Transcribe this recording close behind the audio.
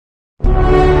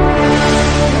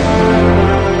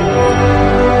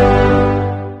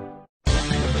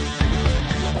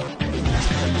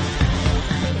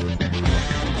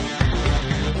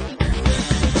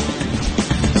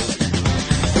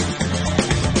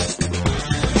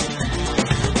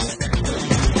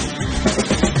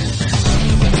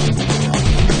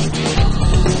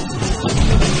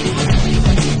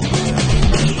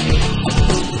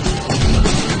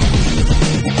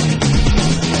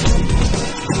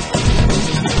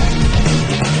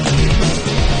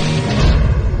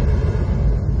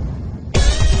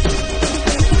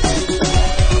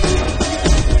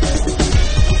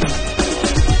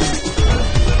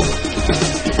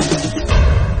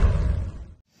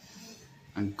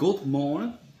and good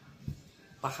morning.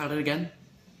 Back at it again.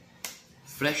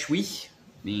 Fresh week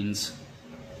means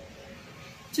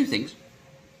two things.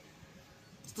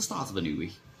 It's the start of a new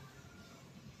week.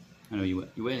 I know you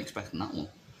weren't expecting that one,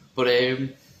 but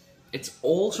it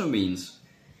also means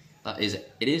that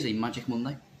it is a Magic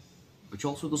Monday, which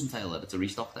also doesn't tell that it's a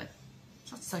restock day.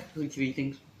 So that's technically three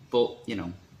things, but you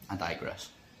know, I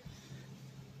digress.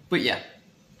 But yeah,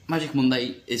 Magic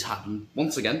Monday is happening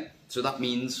once again, so that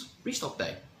means restock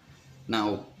day.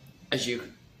 Now, as you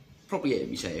probably heard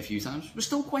me say a few times, we're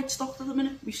still quite stocked at the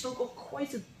minute. We've still got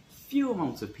quite a few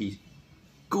amounts of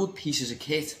good pieces of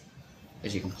kit,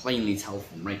 as you can plainly tell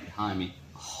from right behind me,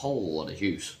 a whole lot of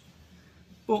juice.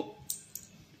 But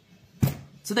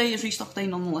today is restock day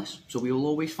nonetheless, so we will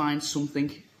always find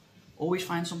something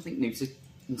new to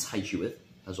entice you with,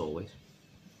 as always.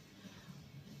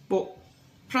 But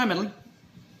primarily,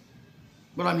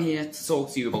 what I'm here to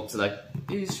talk to you about today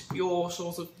is your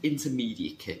sort of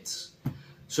intermediate kits.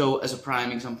 So as a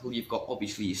prime example, you've got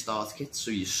obviously your starter kits,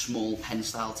 so your small pen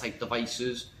style type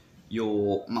devices,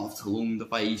 your mouth to lung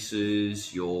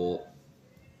devices, your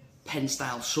pen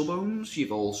style sub-ohms.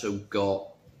 You've also got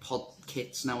pod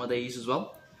kits nowadays as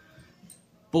well.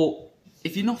 But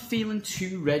if you're not feeling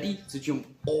too ready to jump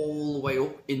all the way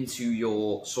up into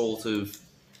your sort of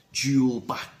dual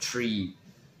battery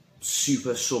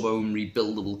super sub-ohm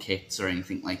rebuildable kits or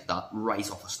anything like that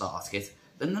right off a starter kit,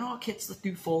 then there are kits that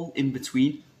do fall in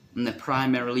between, and they're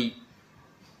primarily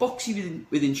boxy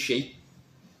within shape,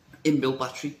 inbuilt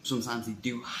battery. Sometimes they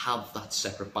do have that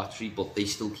separate battery, but they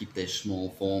still keep their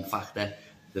small form factor.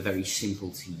 They're very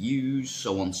simple to use,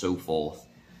 so on and so forth.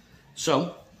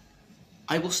 So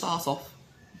I will start off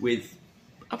with,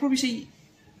 I'll probably say,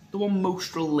 the one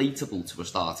most relatable to a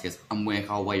starter kit and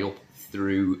work our way up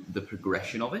through the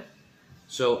progression of it.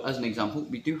 So as an example,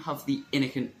 we do have the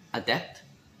Eaton Adept,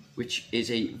 which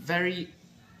is a very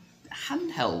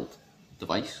handheld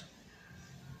device,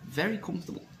 very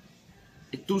comfortable.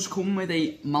 It does come with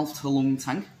a mouth to lung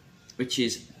tank, which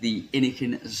is the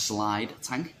Eaton Slide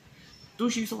tank. It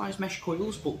does utilise mesh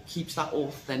coils, but keeps that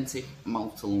authentic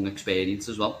mouth to lung experience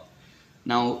as well.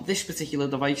 Now, this particular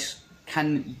device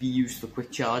can be used for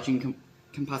quick charging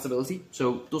compatibility,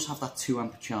 so it does have that 2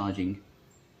 amp charging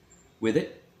with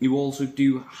it. You also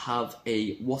do have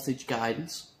a wattage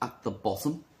guidance at the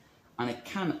bottom, and it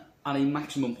can, at a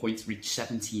maximum point, reach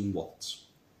 17 watts.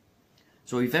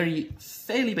 So a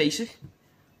fairly basic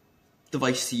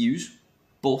device to use,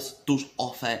 but does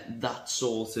offer that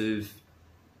sort of,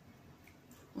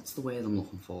 what's the word I'm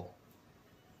looking for?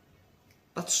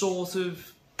 That sort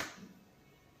of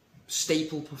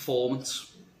staple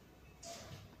performance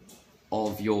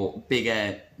of your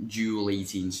bigger dual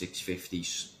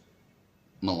 18650s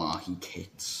malarkey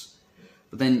kits.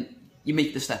 But then you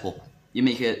make the step up. You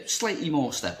make a slightly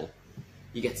more step up.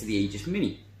 You get to the Aegis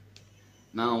Mini.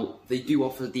 Now, they do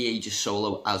offer the Aegis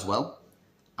Solo as well.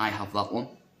 I have that one,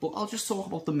 but I'll just talk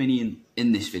about the Mini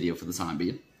in this video for the time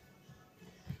being.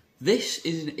 This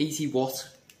is an 80 watt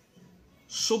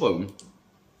sub-ohm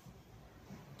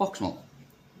box mod.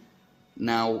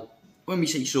 Now, when we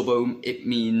say sub-ohm, it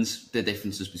means the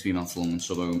differences between mouth to lung and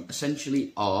sub-ohm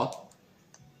essentially are,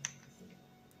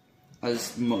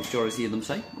 as the majority of them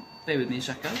say. Bear with me a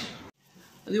sec, guys.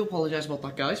 I do apologise about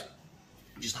that, guys.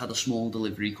 I just had a small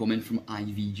delivery come in from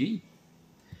IVG.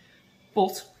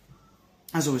 But,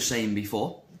 as I was saying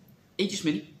before, Aegis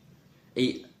Mini,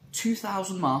 a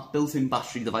 2000 mAh built-in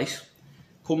battery device,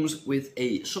 comes with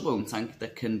a sub-ohm tank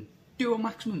that can do a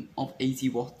maximum of 80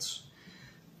 watts.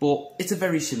 But it's a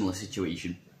very similar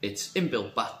situation. It's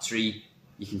inbuilt battery,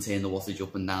 you can turn the wattage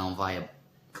up and down via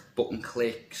button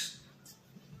clicks,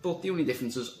 but the only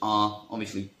differences are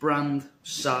obviously brand,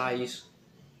 size,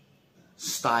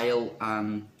 style,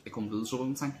 and it comes with a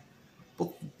sub-ohm tank.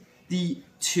 But the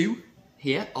two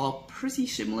here are pretty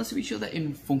similar to each other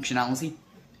in functionality,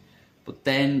 but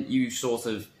then you sort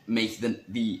of make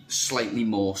the slightly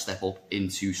more step up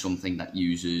into something that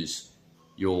uses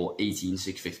your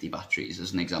 18650 batteries,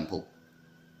 as an example.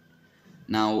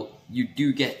 Now, you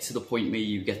do get to the point where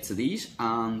you get to these,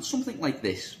 and something like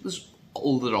this. There's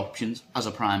other options, as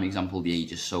a prime example, the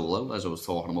Aegis Solo, as I was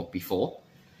talking about before.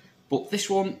 But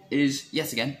this one is,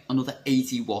 yet again, another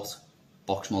 80 watt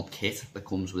box mod kit that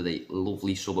comes with a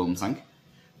lovely sub-ohm tank.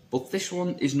 But this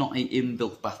one is not an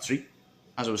inbuilt battery.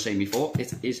 As I was saying before,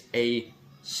 it is a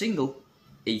single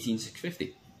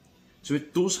 18650. So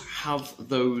it does have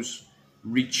those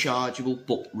rechargeable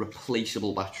but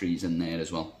replaceable batteries in there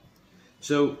as well.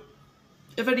 So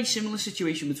a very similar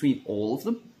situation between all of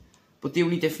them, but the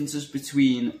only differences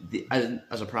between,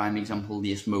 as a prime example,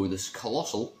 the Asmodus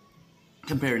Colossal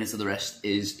comparing it to the rest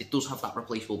is it does have that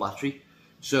replaceable battery.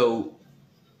 So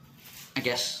I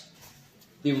guess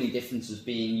the only difference is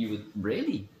being you would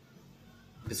really,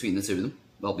 between the two of them,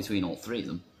 well, between all three of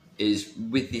them, is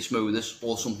with this Modus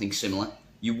or something similar,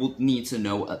 you would need to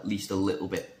know at least a little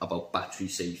bit about battery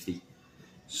safety.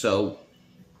 So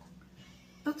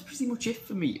that's pretty much it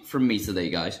from me today,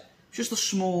 guys. Just a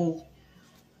small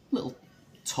little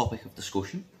topic of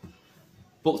discussion.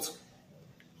 But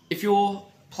if you're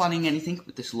planning anything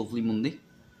with this lovely Monday,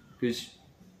 because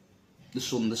the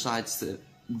sun decides to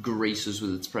grace us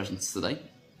with its presence today,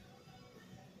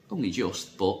 only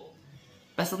just, but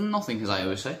better than nothing, as I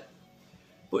always say.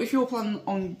 But if you're planning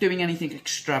on doing anything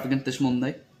extravagant this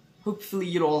Monday, hopefully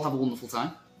you'll all have a wonderful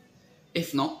time.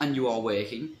 If not, and you are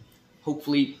working,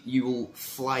 hopefully you will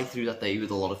fly through that day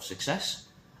with a lot of success.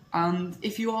 And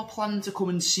if you are planning to come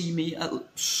and see me at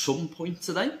some point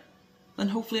today, then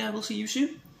hopefully I will see you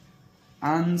soon.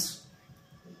 And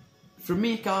from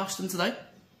me at Garston today,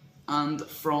 and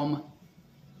from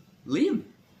Liam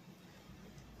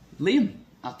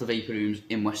at the Vapor Rooms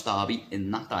in West Derby in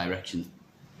that direction.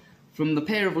 From the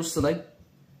pair of us today,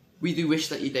 we do wish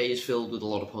that your day is filled with a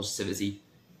lot of positivity.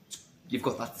 You've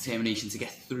got that determination to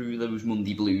get through those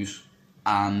Monday blues,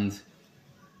 and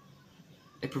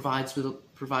it provides you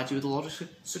with a lot of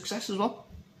success as well.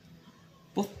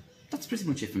 But that's pretty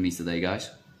much it for me today, guys.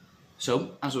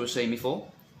 So, as I was saying before,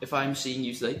 if I'm seeing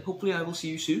you today, hopefully I will see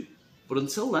you soon. But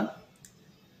until then,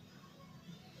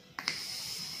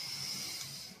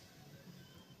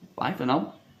 bye for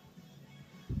now.